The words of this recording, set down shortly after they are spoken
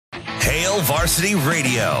Hail Varsity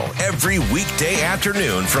Radio every weekday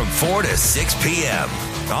afternoon from 4 to 6 p.m.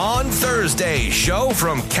 On Thursday, show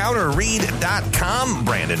from counterread.com,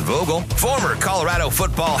 Brandon Vogel, former Colorado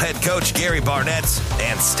football head coach Gary Barnett,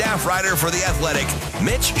 and staff writer for The Athletic,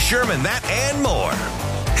 Mitch Sherman, that and more.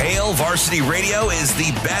 Hail Varsity Radio is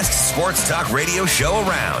the best sports talk radio show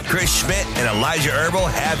around. Chris Schmidt and Elijah Herbal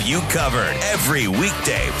have you covered every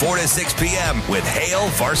weekday, 4 to 6 p.m. with Hail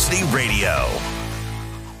Varsity Radio.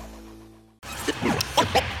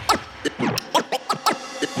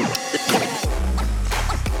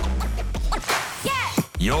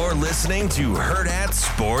 You're listening to Hurrdat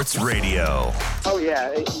Sports Radio. Oh,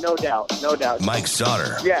 yeah, no doubt, no doubt. Mike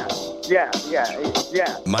Sautter. Yeah.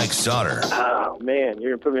 Mike Sautter. Oh, man,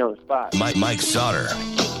 you're going to put me on the spot. Mike Sautter.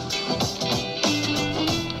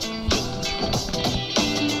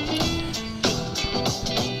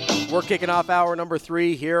 We're kicking off hour number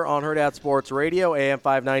 3 here on Hurrdat Sports Radio, AM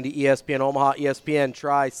 590, ESPN Omaha, ESPN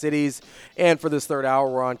Tri-Cities. And for this third hour,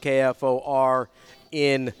 we're on KFOR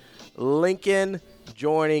in Lincoln.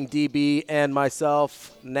 Joining DB and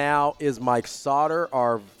myself now is Mike Sautter,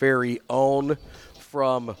 our very own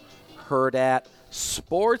from Hurrdat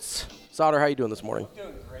Sports. Sautter, how you doing this morning? I'm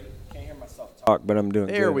doing great. Can't hear myself talk, but I'm doing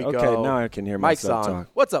good. There we go. Okay, now I can hear Mike's myself on. talk.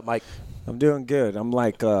 What's up, Mike? I'm doing good. I'm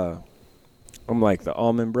like the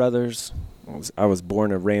Allman Brothers. I was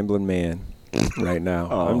born a rambling man right now.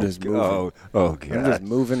 I'm just moving. Oh, God. I'm just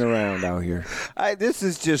moving around out here. This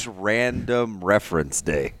is just random reference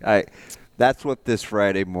day. That's what this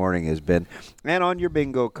Friday morning has been. And on your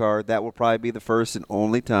bingo card, that will probably be the first and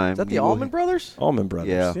only time. Is that the Allman Brothers? Allman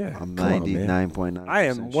Brothers, yeah. I'm Come on, man. 99.9%. I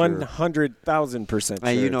am 100,000% sure.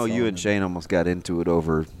 And you know, you and Shane almost got into it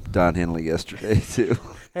over Don Henley yesterday, too.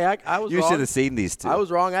 Hey, I was You wrong. should have seen these two. I was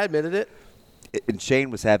wrong. I admitted it. And Shane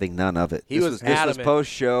was having none of it. This was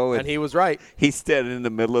post-show. And he was right. He's standing in the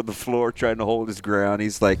middle of the floor trying to hold his ground.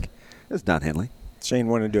 He's like, that's Don Henley. Shane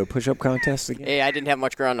wanted to do a push-up contest again? Hey, I didn't have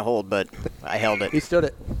much ground to hold, but I held it. He stood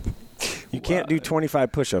it. You can't do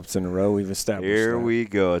 25 push-ups in a row. We've established Here that. we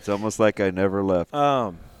go. It's almost like I never left.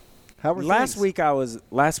 How were last things? week I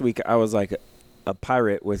was like a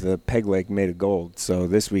pirate with a peg leg made of gold. So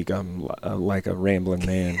this week I'm like a rambling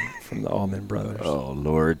man from the Allman Brothers. Oh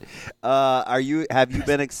Lord, have you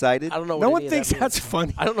been excited? I don't know what No any one of thinks that means. that's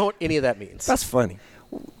funny. I don't know what any of that means. That's funny.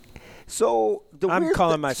 So I'm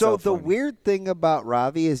calling myself the funny. weird thing about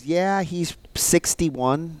Ravi is, yeah, he's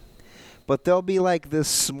 61, but there'll be like this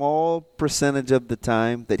small percentage of the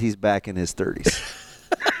time that he's back in his 30s.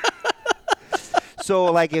 So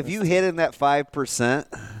like if you hit in that 5%,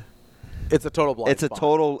 It's a total blind it's a spot.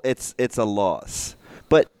 total. It's a loss.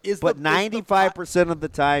 But Is the 95% of the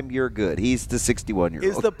time you're good. He's the 61-year-old.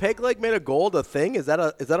 Is the peg leg made of gold a thing? Is that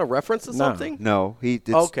a reference to something? No, it's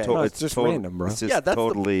Okay. No, it's just random, bro. It's just Yeah, that's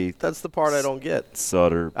totally that's the part I don't get.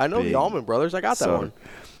 Sautter. I know the being Allman Brothers. I got that Sautter.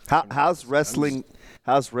 one. How's wrestling?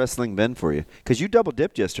 How's wrestling been for you? Because you double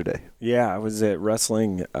dipped yesterday. Yeah, I was at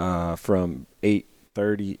wrestling from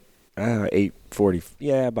 8:30, 8:40.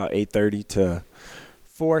 Yeah, about 8:30 to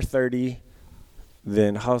 4:30.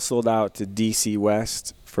 Then hustled out to DC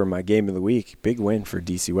West for my game of the week. Big win for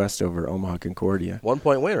DC West over Omaha Concordia.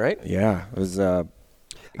 1-point win, right? Yeah, it was a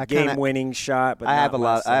game-winning shot. But I not have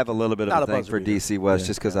my I have a little bit Not of a a thing buzzer for beater. DC West Yeah.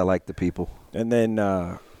 just because I like the people. And then,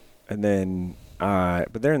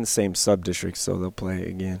 but they're in the same sub-district, so they'll play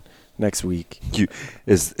again next week.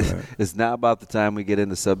 Is now about the time we get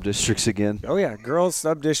into sub districts again? Oh, yeah, girls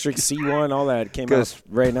sub-district, C1, all that came out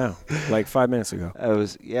right now, like 5 minutes ago.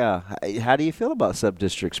 How do you feel about sub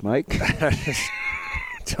districts, Mike?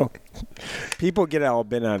 People get all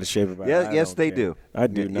bent out of shape about it. I Yes, don't they care. do. I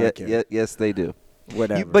do not care. Yes, they do.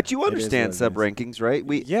 Whatever. But you It is understand what it sub is. rankings, right?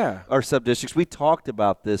 Yeah. Our sub districts. We talked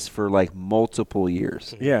about this for like multiple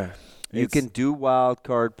years. Yeah. You can do wild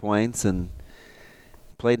card points and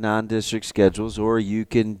play non-district schedules, or you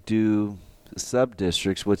can do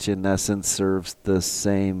sub-districts, which in essence serves the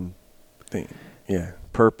same thing. Yeah.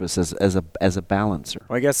 purpose as a balancer.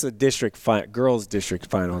 Well, I guess the girls' district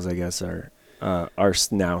finals, I guess, are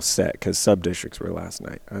now set because sub-districts were last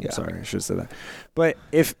night. I'm sorry, I should have said that. But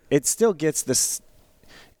if it still gets this,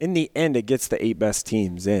 in the end, it gets the 8 best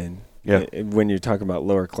teams in. Yeah. When you're talking about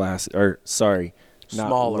lower class, or sorry, not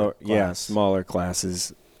Smaller lower, class. yeah, smaller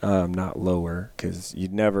classes, not lower, because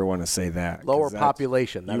you'd never want to say that. 'cause Lower that's-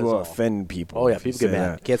 population. That you is will all. offend people. Oh yeah, if you people get say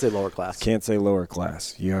mad. that. Can't say lower class. Can't say lower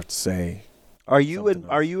class. You have to say. Are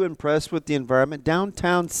you impressed with the environment?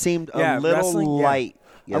 Downtown seemed a little wrestling, light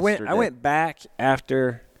yesterday. I went back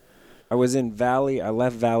after I was in Valley. I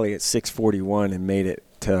left Valley at 6:41 and made it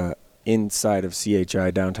to inside of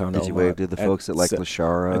CHI downtown. Did you wave to the folks at like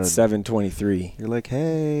Lashara? At 7:23. You're like,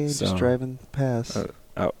 hey, just driving past.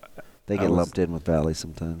 They get lumped in with Valley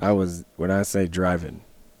sometimes. When I say driving,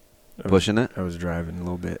 pushing it? I was driving a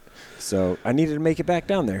little bit. So I needed to make it back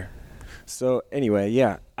down there. So anyway,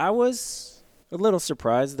 yeah, I was a little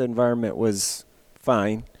surprised. The environment was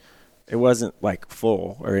fine. It wasn't like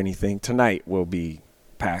full or anything. Tonight will be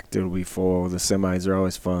packed. It'll be full. The semis are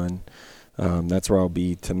always fun. That's where I'll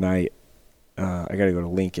be tonight. I got to go to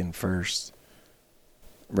Lincoln first,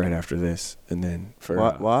 right after this, and then for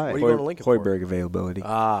why? What are you going to Lincoln for? Hoiberg availability.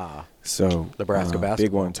 So Nebraska basketball.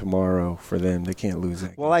 Big one tomorrow for them. They can't lose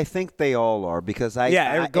that. Well, I think they all are because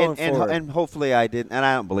and hopefully I didn't, and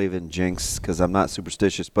I don't believe in jinx because I'm not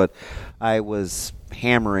superstitious, but I was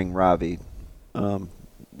hammering Ravi.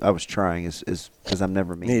 I was trying because I'm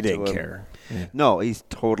never mean to him. He didn't care. Yeah. No, he's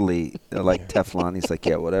totally like Teflon. He's like,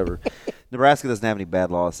 yeah, whatever. Nebraska doesn't have any bad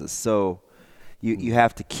losses, so you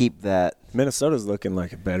have to keep that. Minnesota's looking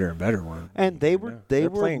like a better and better one. And they were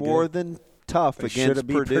more than tough against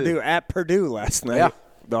Purdue. At Purdue last night. Yeah.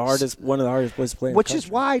 One of the hardest places to play. Which is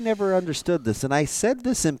why I never understood this, and I said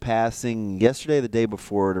this in passing yesterday, the day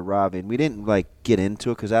before to Ravi, and we didn't get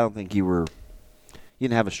into it because I don't think you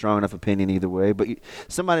didn't have a strong enough opinion either way. But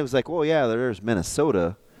somebody was like, "Well, yeah, there's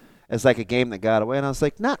Minnesota," as like a game that got away, and I was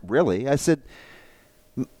like, "Not really." I said,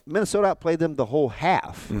 Minnesota outplayed them the whole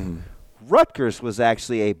half. Mm-hmm. Rutgers was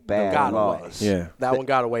actually a bad loss. Yeah, that one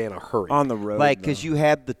got away in a hurry on the road. Because you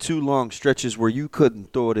had the 2 long stretches where you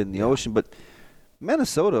couldn't throw it in the ocean, but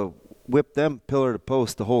Minnesota whipped them pillar to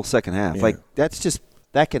post the whole second half. Yeah.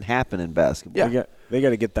 That can happen in basketball. Yeah, they got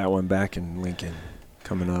to get that one back in Lincoln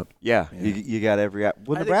coming up. Yeah. You got every.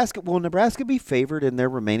 Will Nebraska be favored in their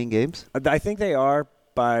remaining games? I think they are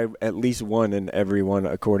by at least one in every one,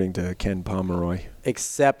 according to Ken Pomeroy.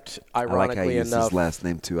 Except, ironically I like how he uses enough, his last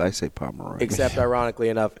name too. I say Pomeroy. Except, ironically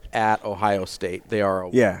enough, at Ohio State, they are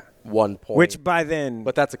 1 point. Which by then,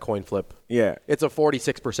 but that's a coin flip. Yeah, it's a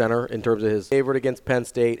 46%er in terms of his favored against Penn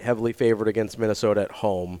State, heavily favored against Minnesota at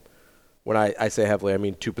home. When I say heavily, I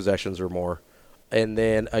mean 2 possessions or more, and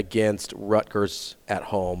then against Rutgers at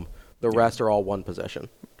home, the rest are all 1 possession.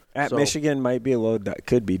 At Michigan might be a little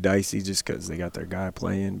could be dicey just because they got their guy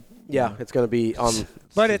playing. Yeah, it's going to be on.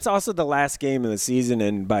 But it's also the last game of the season,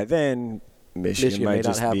 and by then Michigan might may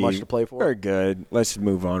just not have much to play for. We're good. Let's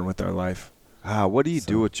move on with our life. What do you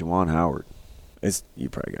do with Juwan Howard? You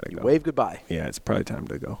probably got to go. Wave goodbye. Yeah, it's probably time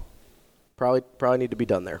to go. Probably need to be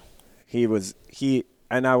done there.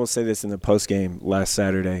 And I will say this in the post game last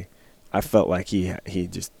Saturday, I felt like he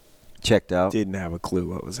just checked out. Didn't have a clue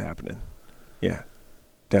what was happening. Yeah.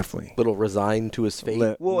 Definitely. Little resigned to his fate.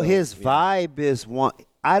 His vibe is one.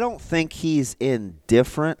 I don't think he's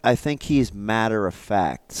indifferent. I think he's matter of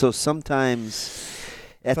fact. So sometimes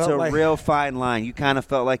it's real fine line. You kind of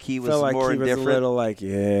felt like he was more indifferent. Was a little like,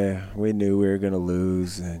 yeah, we knew we were going to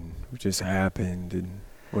lose, and it just happened, and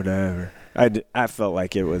whatever. I felt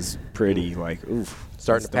like it was pretty like, oof.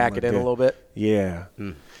 Starting to pack it in a little bit? Yeah.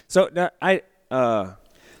 So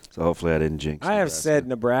So hopefully I didn't jinx. I have said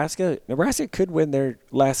Nebraska could win their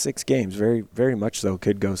last 6 games. Very, very much so.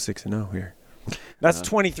 Could go 6-0 here. That's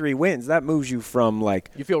 23 wins. That moves you from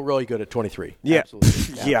you feel really good at 23. Yeah.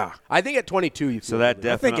 Absolutely. Yeah. I think at 22 you feel. So that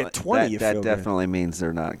definitely. I think at 20 that definitely means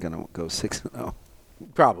they're not going to go 6-0.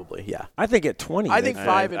 Probably, yeah. I think at 20. I think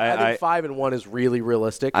 5-1 is really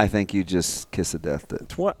realistic. I think you just kiss a death.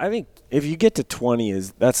 I think if you get to 20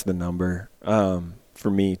 that's the number for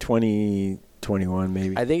me. 20. 21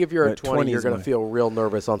 maybe. I think if you're at 20 you're going to feel real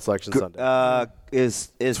nervous on Selection Sunday.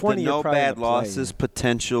 Is 20 the no bad losses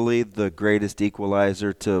potentially the greatest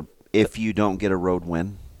equalizer to if you don't get a road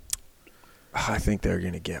win? I think they're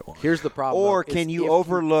going to get one. Here's the problem. Or can you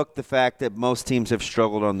overlook the fact that most teams have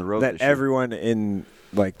struggled on the road that everyone in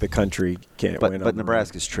the country can't win but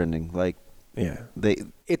Nebraska's trending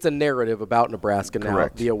it's a narrative about Nebraska now,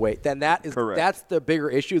 the away. Then that's the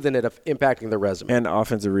bigger issue than it impacting the resume. And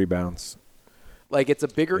offensive rebounds. It's a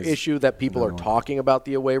bigger issue that people are talking about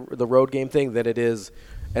the road game thing than it is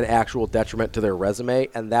an actual detriment to their resume,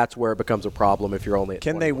 and that's where it becomes a problem if you're only at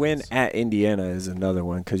 20 they wins. win at Indiana is another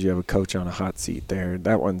one because you have a coach on a hot seat there.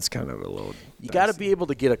 That one's kind of a little You got to be able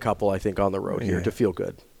to get a couple, I think, on the road here to feel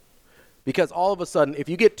good. Because all of a sudden, if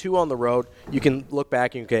you get 2 on the road, you can look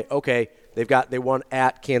back and they won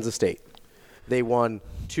at Kansas State. They won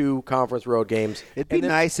 2 conference road games. It'd be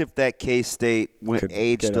nice if that K-State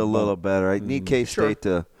aged a little better. I need K-State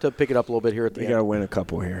to pick it up a little bit here at the end. They got to win a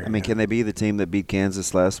couple here. I mean, can they be the team that beat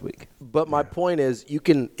Kansas last week? But my point is,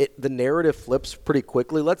 the narrative flips pretty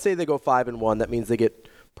quickly. Let's say they go 5-1. That means they get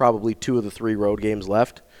probably 2 of the 3 road games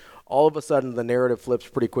left. all of a sudden the narrative flips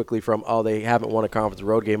pretty quickly from, oh, they haven't won a conference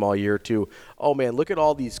road game all year, to, oh, man, look at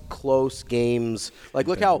all these close games. Like,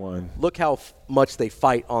 look how much they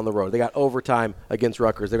fight on the road. They got overtime against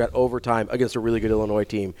Rutgers. They got overtime against a really good Illinois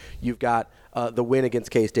team. You've got the win against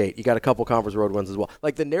K-State. You got a couple conference road wins as well.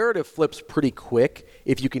 Like, the narrative flips pretty quick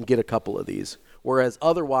if you can get a couple of these. Whereas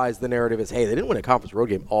otherwise the narrative is, hey, they didn't win a conference road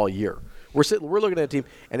game all year. We're looking at a team,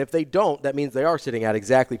 and if they don't, that means they are sitting at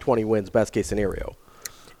exactly 20 wins, best case scenario.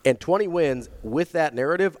 And 20 wins with that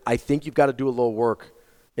narrative, I think you've got to do a little work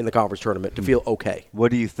in the conference tournament to feel okay. What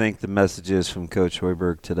do you think the message is from Coach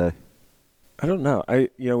Hoiberg today? I don't know.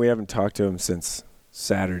 We haven't talked to him since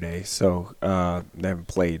Saturday, so they haven't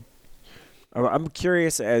played. I'm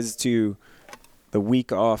curious as to the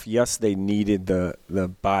week off. Yes, they needed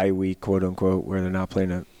the bye week, quote unquote, where they're not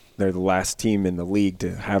playing they're the last team in the league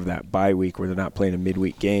to have that bye week where they're not playing a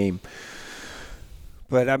midweek game.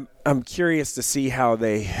 But I'm curious to see how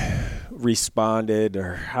they responded,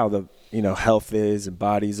 or how the health is and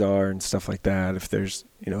bodies are and stuff like that. If there's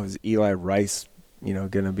is Eli Rice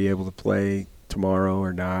going to be able to play tomorrow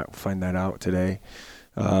or not? We'll find that out today,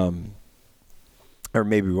 or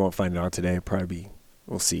maybe we won't find it out today.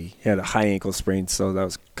 We'll see. He had a high ankle sprain, so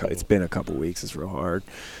it's been a couple weeks. It's real hard.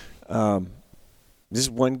 Just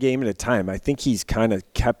one game at a time. I think he's kind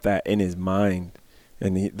of kept that in his mind.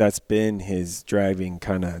 And that's been his driving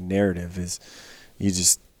kind of narrative, is you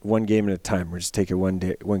just one game at a time. We're just taking one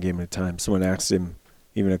game at a time. Someone asked him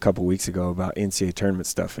even a couple weeks ago about NCAA tournament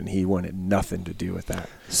stuff, and he wanted nothing to do with that.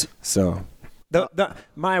 So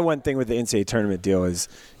my one thing with the NCAA tournament deal is,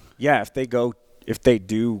 yeah, if they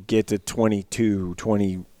do get to 22,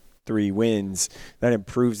 23 wins, that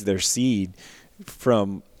improves their seed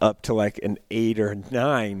from up to like an 8 or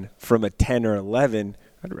 9 from a 10 or 11.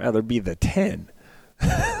 I'd rather be the 10.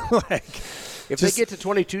 If they get to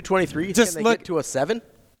 22, 23, can they get to a 7?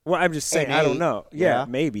 Well, I'm just saying, I don't know. Yeah,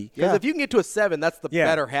 maybe. Because if you can get to a 7, that's the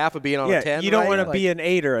better half of being on a 10. You don't want to be an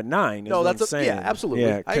 8 or a 9. No, that's what I'm saying. Absolutely.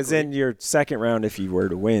 Yeah, because then your second round, if you were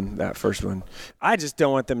to win that first one, I just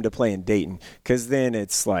don't want them to play in Dayton, because then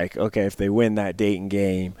it's like, okay, if they win that Dayton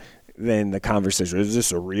game, then the conversation, is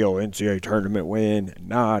this a real NCAA tournament win and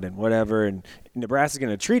not, and whatever. And Nebraska's going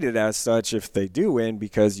to treat it as such if they do win,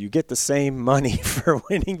 because you get the same money for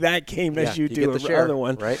winning that game as you do the other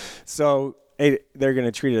one. Right. So they're going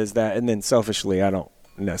to treat it as that. And then selfishly, I don't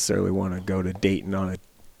necessarily want to go to Dayton on a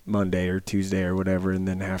Monday or Tuesday or whatever and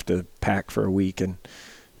then have to pack for a week and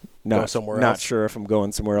not sure if I'm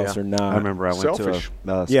going somewhere else or not. I remember I went to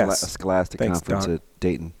a Scholastic conference at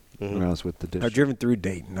Dayton. When I was with the district. I've driven through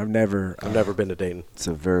Dayton. I've never been to Dayton. It's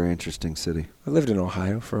a very interesting city. I lived in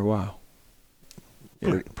Ohio for a while.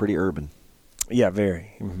 Pretty urban. Yeah,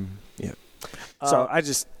 very. Mm-hmm. Yeah. So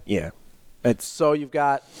So you've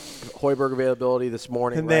got Hoiberg availability this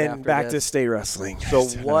morning, and then back to state wrestling. So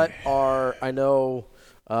I know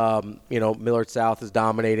Millard South is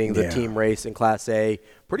dominating the team race in Class A.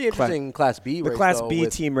 Pretty interesting Class B race. The Class B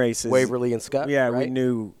team races. Waverly and Scott. Yeah, right?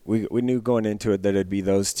 we knew going into it that it'd be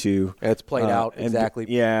those two. And it's played out exactly.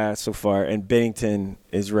 So far. And Bennington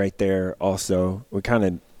is right there also. We kind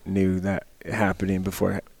of knew that happening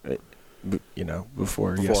before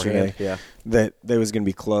yesterday. Yeah. That there was going to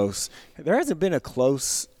be close. There hasn't been a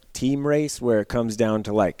close team race where it comes down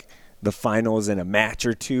to like the finals in a match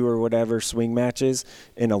or two or whatever, swing matches,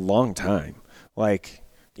 in a long time. Like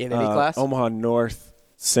in any class? Omaha North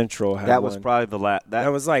Central had that was probably the last.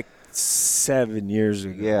 That was like 7 years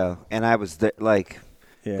ago. Yeah, and I was that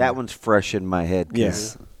one's fresh in my head.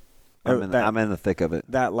 Yes, I'm in the thick of it.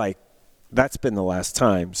 That's been the last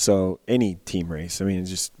time. So any team race, I mean,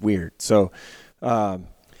 it's just weird. So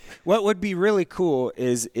what would be really cool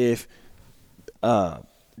is if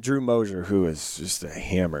Drew Mosier, who is just a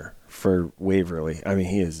hammer for Waverly, I mean,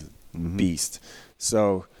 he is a beast.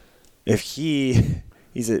 So if he's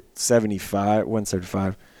at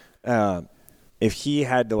 175. If he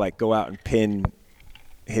had to like go out and pin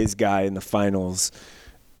his guy in the finals,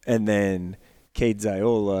 and then Cade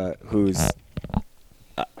Ziola, who's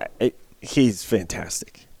he's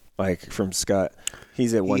fantastic. Like from Scott,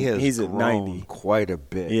 he's at 90, quite a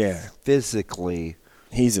bit. Yeah, physically,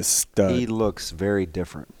 he's a stud. He looks very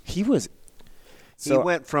different. He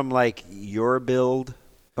went from like your build.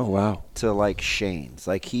 Oh wow! To like Shane's.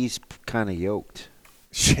 Like he's kind of yoked.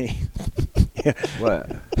 Shane. Yeah.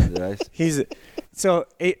 What? He's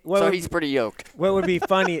pretty yoked. What would be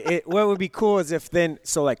funny? What would be cool is if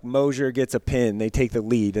like Mosier gets a pin, they take the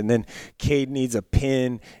lead, and then Cade needs a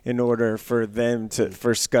pin in order for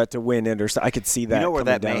Scott to win it, or so. I could see that. You know where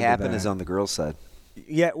that may happen is on the girls' side.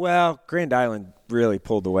 Yeah, well, Grand Island really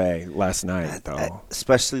pulled away last night, though.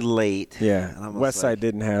 Especially late. Yeah, Westside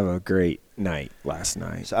didn't have a great night last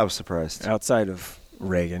night. So I was surprised. Outside of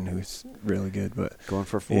Reagan, who's really good. But going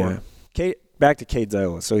for 4. Yeah. Back to Cade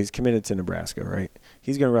Ziola. So he's committed to Nebraska, right?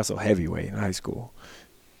 He's going to wrestle heavyweight in high school.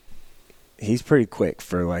 He's pretty quick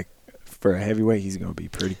for a heavyweight. He's going to be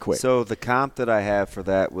pretty quick. So the comp that I have for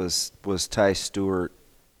that was Ty Stewart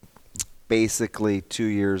basically 2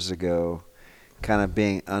 years ago, kind of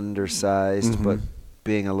being undersized but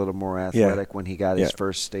being a little more athletic when he got his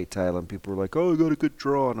first state title. And people were like, oh, he got a good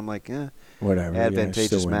draw. And I'm like, whatever.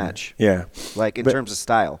 Advantageous match. Yeah. Like in terms of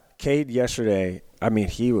style. Cade yesterday, I mean,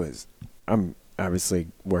 I'm obviously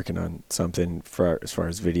working on something as far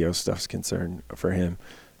as video stuff's concerned for him.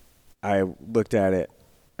 I looked at it.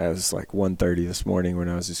 I was like 1:30 this morning when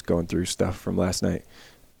I was just going through stuff from last night.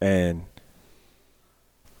 And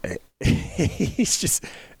he's just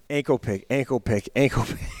ankle pick.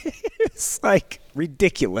 It's like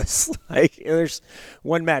ridiculous. Like there's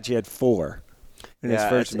one match he had 4 in his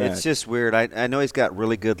first match. It's just weird. I know he's got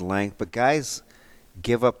really good length, but guys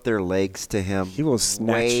give up their legs to him. He will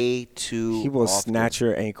way too. He will often. snatch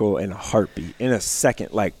your ankle in a heartbeat, in a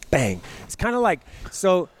second. Like bang. It's kind of like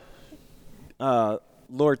so.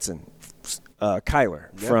 Lordson,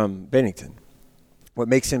 Kyler from Bennington. What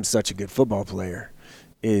makes him such a good football player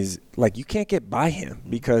is like you can't get by him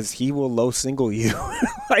because he will low single you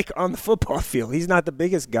like on the football field. He's not the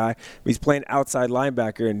biggest guy, but he's playing outside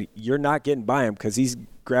linebacker, and you're not getting by him because he's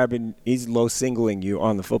low singling you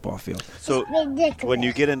on the football field. So when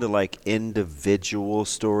you get into like individual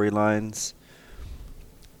storylines,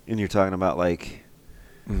 and you're talking about like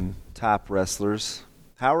top wrestlers,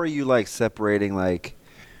 how are you like separating like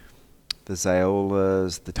the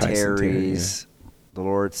Ziolas, the Terrys, the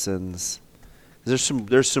Lordsons?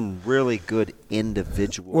 There's some really good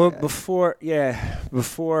individual. Well, guys.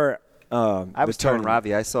 before I was telling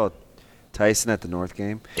Ravi, I saw Tyson at the North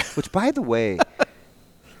game, which by the way,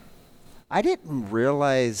 I didn't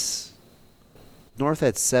realize North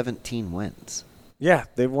had 17 wins. Yeah,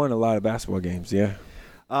 they've won a lot of basketball games. Yeah,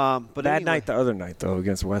 but that night, the other night though,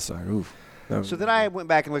 against Westside. Oof. So then I went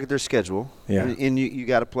back and looked at their schedule. Yeah. And you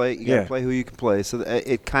got to play. You got to play who you can play. So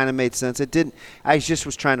it kind of made sense. It didn't. I just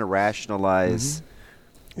was trying to rationalize.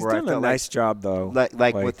 He's doing a nice job though.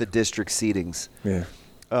 Like with the district seedings. Yeah.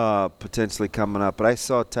 Potentially coming up, but I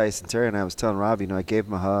saw Tyson Terry and I was telling Robbie, I gave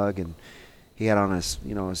him a hug and he had on his,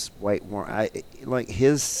 his white warm. Like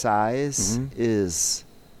his size is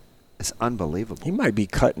unbelievable. He might be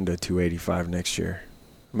cutting to 285 next year.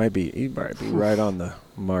 He might be right on the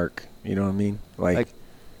mark. You know what I mean? Like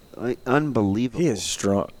unbelievable. He is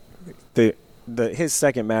strong. His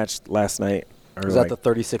second match last night. Was that the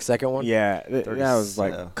 36-second one? Yeah. That was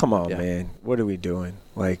like, come on, man. What are we doing?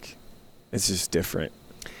 Like, it's just different.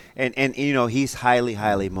 And he's highly,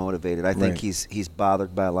 highly motivated. I think he's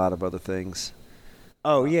bothered by a lot of other things.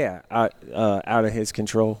 Oh, yeah. Out of his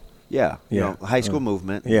control. Yeah. High school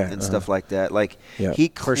movement and stuff like that. Like,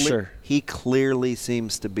 for sure. He clearly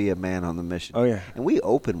seems to be a man on the mission. Oh, yeah. And we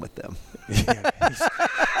open with them.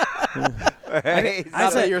 I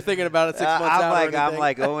thought you were thinking about it 6 months out. I'm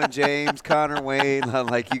like Owen James, Connor Wayne. I'm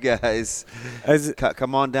like, you guys,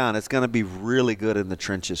 come on down. It's going to be really good in the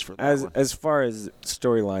trenches for that one. As far as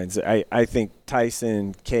storylines, I think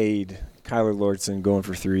Tyson, Cade, Kyler Lordson going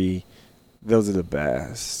for 3, those are the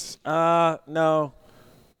best. No.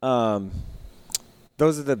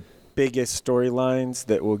 Those are the biggest storylines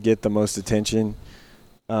that will get the most attention.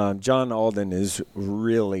 John Alden is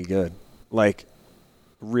really good. Like,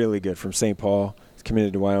 really good from St. Paul. He's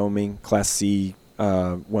committed to Wyoming, Class C,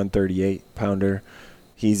 138-pounder.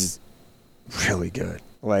 He's really good.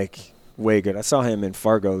 Like, way good. I saw him in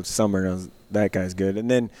Fargo this summer, and that guy's good. And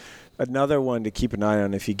then another one to keep an eye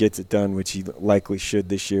on if he gets it done, which he likely should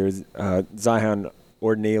this year, is Zion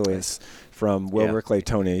Ornelas from Wilbur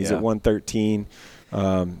Claytonia. He's at 113.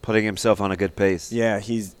 Putting himself on a good pace. Yeah,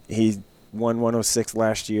 he's won 106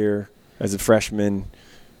 last year as a freshman.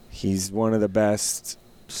 He's one of the best.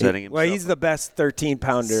 He's the best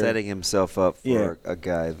 13-pounder. Setting himself up for a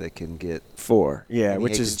guy that can get 4. Yeah,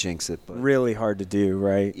 which is jinx it, but really hard to do,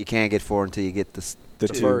 right? You can't get 4 until you get the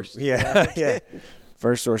 2. First. Yeah,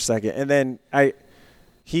 first or second. And then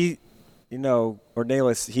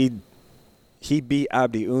Ornelas, he beat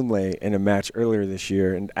Abdi Unle in a match earlier this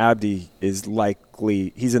year, and Abdi is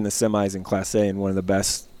he's in the semis in Class A and one of the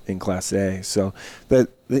best in Class A. So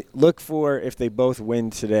look for, if they both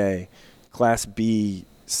win today, Class B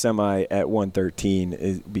semi at 113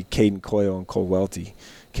 it'd be Caden Coyle and Cole Welty.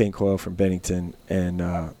 Caden Coyle from Bennington and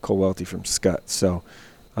Cole Welty from Scott. So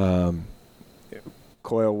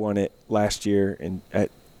Coyle won it last year in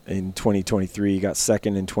 2023. He got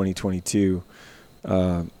second in 2022.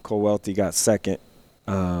 Cole Welty got second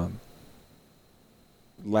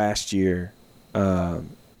last year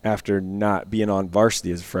after not being on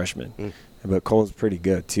varsity as a freshman. But Cole's pretty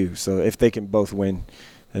good too. So if they can both win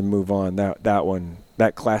and move on,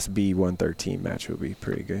 that Class B 113 match will be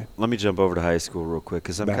pretty good. Let me jump over to high school real quick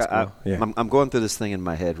because I'm going through this thing in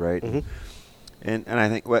my head, right? Mm-hmm. And I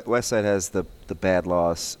think Westside has the bad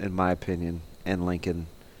loss, in my opinion, and Lincoln.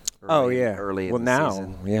 Early in the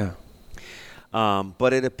season. Yeah.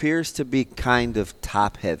 But it appears to be kind of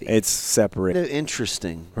top heavy. It's separate.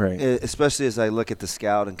 Interesting, right? Especially as I look at the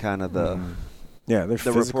scout and kind of the they're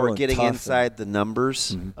the report getting inside the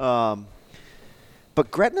numbers. But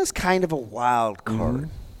Gretna's kind of a wild card.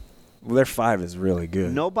 Well, their 5 is really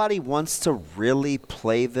good. Nobody wants to really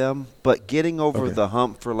play them, but getting over the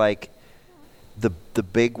hump for like the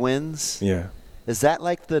big wins. Yeah. Is that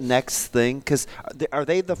like the next thing? Because are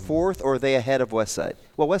they the 4th or are they ahead of Westside?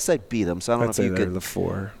 Well, Westside beat them, so I don't know if you could. They're the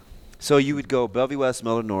 4. So you would go Bellevue West,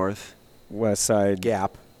 Miller North, Westside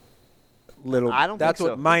Gap. Little. I don't think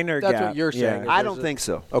so. Minor That's gap. what you're saying. I don't think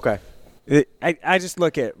so. Okay. I just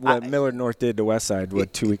look at what Miller North did to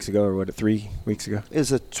Westside 2 weeks ago or 3 weeks ago.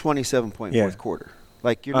 Is a 27-point fourth quarter.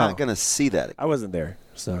 Like you're not going to see that again. I wasn't there,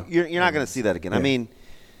 so you're not going to see that again. Yeah. I mean,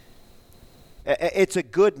 it's a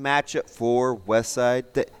good matchup for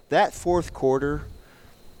Westside. That fourth quarter,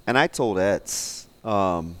 and I told Etz,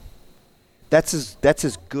 that's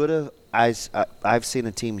as good as I've seen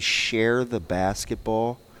a team share the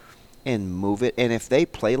basketball and move it. And if they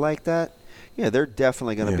play like that, they're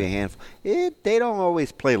definitely going to be a handful. They don't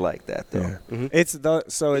always play like that, though. Yeah.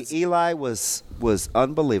 It's Eli was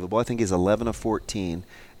unbelievable. I think he's 11 of 14,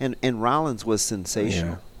 and Rollins was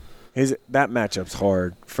sensational. Yeah. That matchup's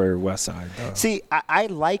hard for Westside, though. See, I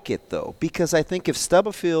like it, though, because I think if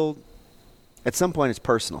Stubblefield, at some point it's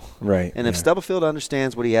personal. Right. And if Stubblefield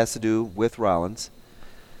understands what he has to do with Rollins,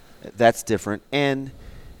 that's different. And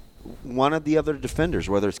one of the other defenders,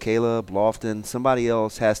 whether it's Caleb, Lofton, somebody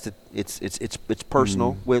else has to. It's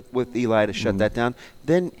personal with Eli to shut that down.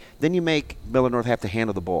 Then you make Miller North have to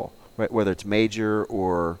handle the ball, right? Whether it's Major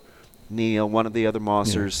or Neal, one of the other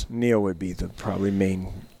Mossers. Yeah. Neal would be the probably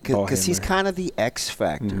main because he's kind of the X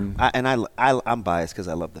factor. I'm biased because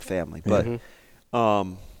I love the family, but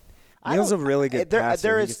Neal's a really good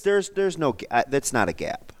passer. There's no that's not a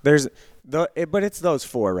gap. But it's those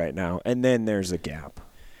 4 right now, and then there's a gap.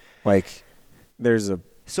 Like,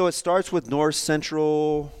 So it starts with North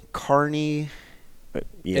Central, Kearney.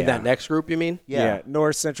 In that next group, you mean? Yeah.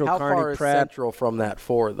 North Central, How Kearney, far is Pratt. Central from that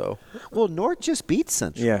 4, though? Well, North just beat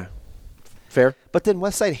Central. Yeah. Fair. But then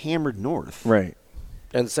Westside hammered North. Right.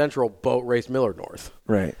 And Central boat raced Miller North.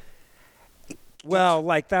 Right. Well,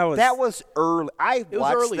 like that was early.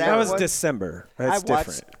 That was December. That's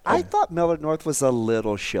different. I thought Miller North was a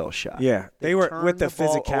little shell shocked. Yeah, they were with the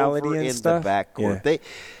physicality and stuff. In the backcourt. Yeah.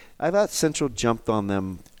 I thought Central jumped on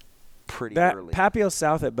them pretty early. Papio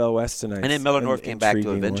South at Bell West tonight. And then Miller North came back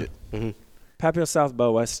to avenge it. Papio South,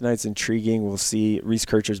 Bell West tonight's intriguing. We'll see. Reese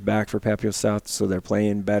Kircher's back for Papio South, so they're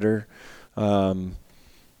playing better.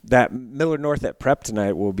 That Miller North at Prep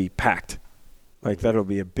tonight will be packed. Like, that'll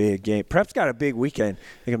be a big game. Prep's got a big weekend.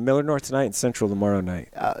 They got Miller North tonight and Central tomorrow night.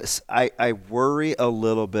 I worry a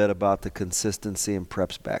little bit about the consistency in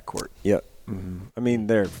Prep's backcourt. Yep. I mean,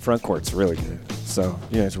 their front court's really good, so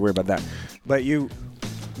you don't have to worry about that. But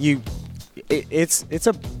it's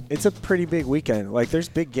a pretty big weekend. Like, there's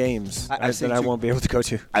big games that I won't be able to go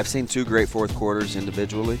to. I've seen 2 great fourth quarters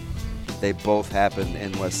individually. They both happened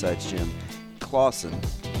in Westside's gym. Clausen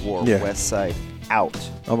wore Westside out.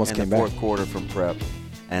 Almost came back. In the fourth quarter from Prep.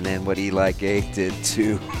 And then what Eli Gay did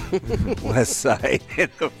to Westside in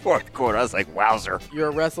the fourth quarter. I was like, wowzer.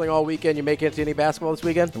 You're wrestling all weekend. You making it to any basketball this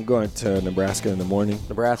weekend? I'm going to Nebraska in the morning.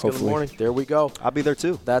 In the morning. There we go. I'll be there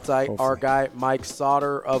too. That's our guy, Mike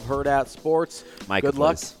Sautter of Herd at Sports. Mike, good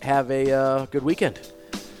luck. Have a good weekend.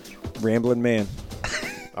 Rambling man.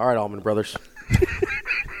 All right, Allman Brothers.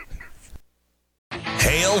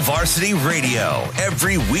 Hail Varsity Radio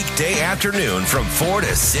every weekday afternoon from 4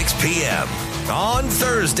 to 6 p.m. On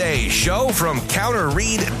Thursday, show from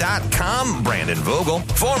counterread.com, Brandon Vogel,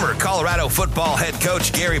 former Colorado football head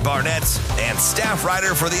coach Gary Barnett, and staff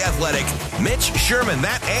writer for The Athletic, Mitch Sherman,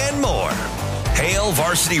 that and more. Hail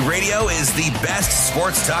Varsity Radio is the best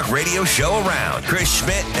sports talk radio show around. Chris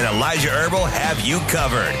Schmidt and Elijah Herbal have you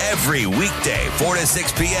covered every weekday, 4 to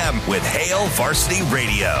 6 p.m. with Hail Varsity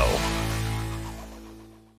Radio.